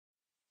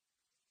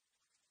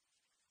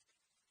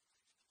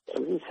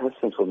Aziz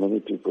Hassim, for many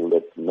people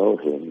that know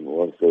him,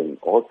 was an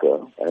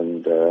author,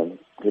 and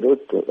he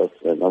wrote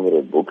a number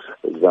of books.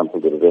 For example,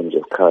 The Revenge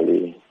of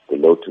Kali, The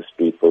Lotus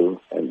People,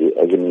 and The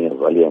Agony of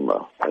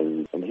Aliyama.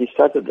 And he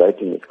started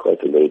writing at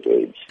quite a late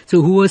age.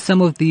 So who were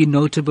some of the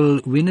notable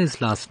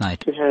winners last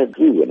night? We had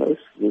three winners.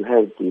 We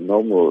had the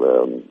normal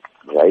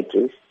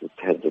writers that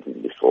had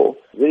written before.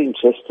 Very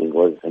interesting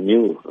was a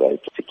new writer,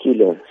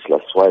 Tequila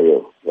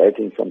Slaswayo,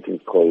 writing something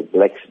called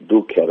Blacks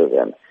Do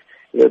Caravan.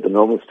 You know, the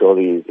normal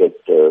story is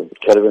that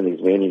caravan is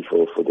mainly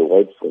for the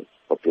white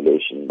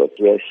population, but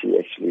here she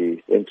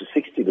actually went to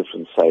 60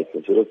 different sites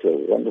and she wrote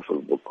a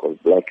wonderful book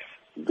called Blacks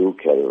Do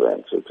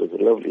Caravan. So it was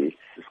a lovely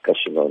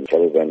discussion on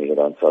caravanning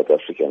around South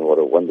Africa and what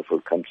a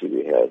wonderful country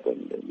we have,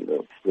 and you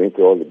know, went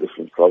to all the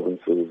different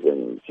provinces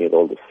and had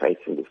all the sites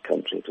in this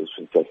country. It was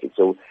fantastic.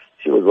 So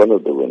she was one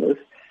of the winners.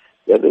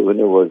 The other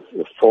winner was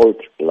The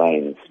Fault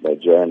Lines by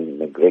Joanne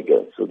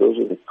McGregor. So those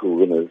were the two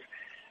winners.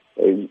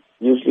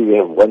 Usually we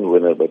have one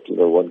winner, but you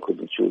know, one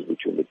couldn't choose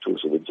between the two,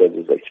 so the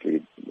judges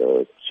actually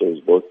chose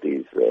both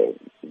these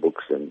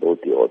books and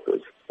both the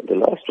authors. And the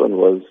last one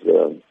was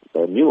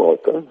a new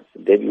author,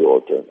 debut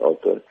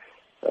author,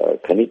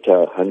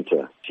 Kanita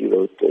Hunter. She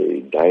wrote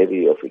a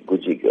diary of a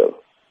Guji girl.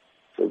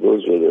 So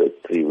those were the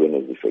three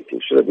winners,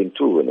 effectively. Should have been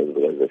two winners,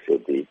 but as I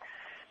said, the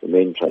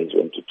main prize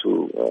went to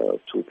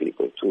two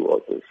people, two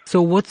authors.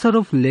 So what sort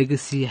of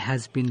legacy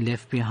has been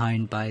left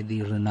behind by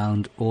the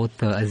renowned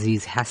author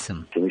Aziz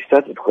Hassim? So he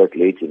started quite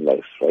late in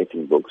life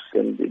writing books,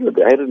 and you know,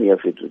 the irony of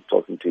it was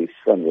talking to his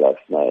son last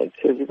night.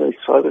 He says, you know, his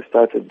father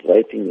started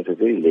writing at a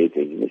very late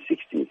age, in his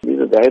 60s. You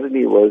know, the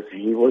irony was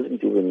he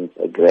wasn't even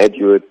a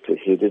graduate,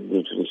 he didn't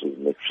even finish his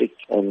matric,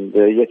 and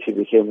yet he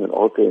became an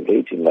author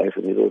late in life,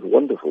 and he wrote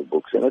wonderful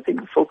books. And I think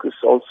the focus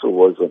also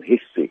was on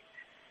history.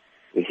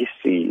 The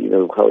history, you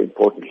know, how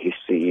important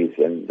history is,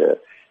 and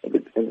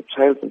the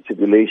trials and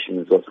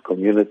tribulations of the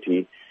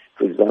community.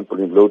 For example,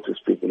 in Lotus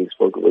People, he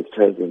spoke about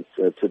trials and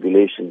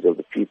tribulations of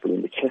the people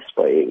in the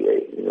Casbah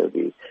area, you know,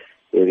 the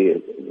area,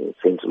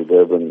 central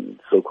Durban,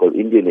 so-called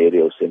Indian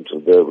area of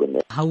central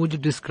Durban. How would you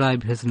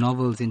describe his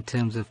novels in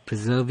terms of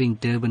preserving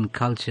Durban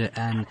culture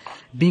and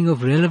being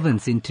of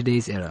relevance in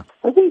today's era?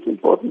 I think it's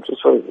important as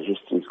far as the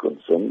history is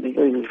concerned. You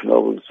know, his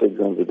novels, for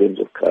example, The Revenge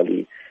of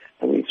Kali,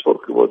 I mean, he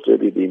spoke about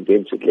really the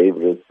indentured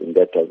laborers and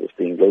that type of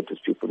thing. Lotus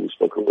People, he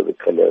spoke about the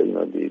color, you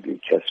know, the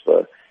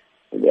Casbah,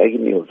 and the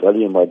Agony of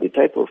Aliyama, the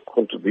type of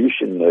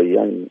contribution a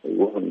young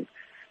woman,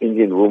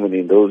 Indian woman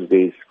in those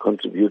days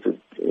contributed,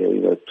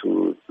 you know,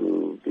 to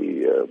the,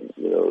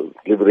 you know,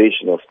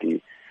 liberation of the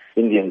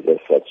Indians as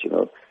such, you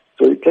know.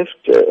 So it left,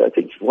 I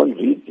think if one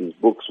reads his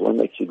books,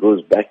 one actually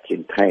goes back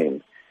in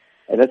time.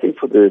 And I think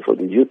for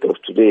the youth of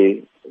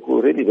today,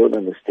 who really don't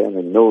understand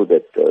and know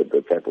that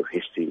the type of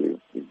history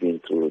we've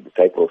been through, the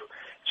type of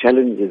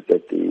challenges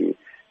that the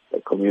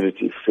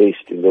community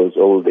faced in those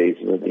old days,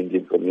 you know, the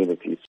Indian communities.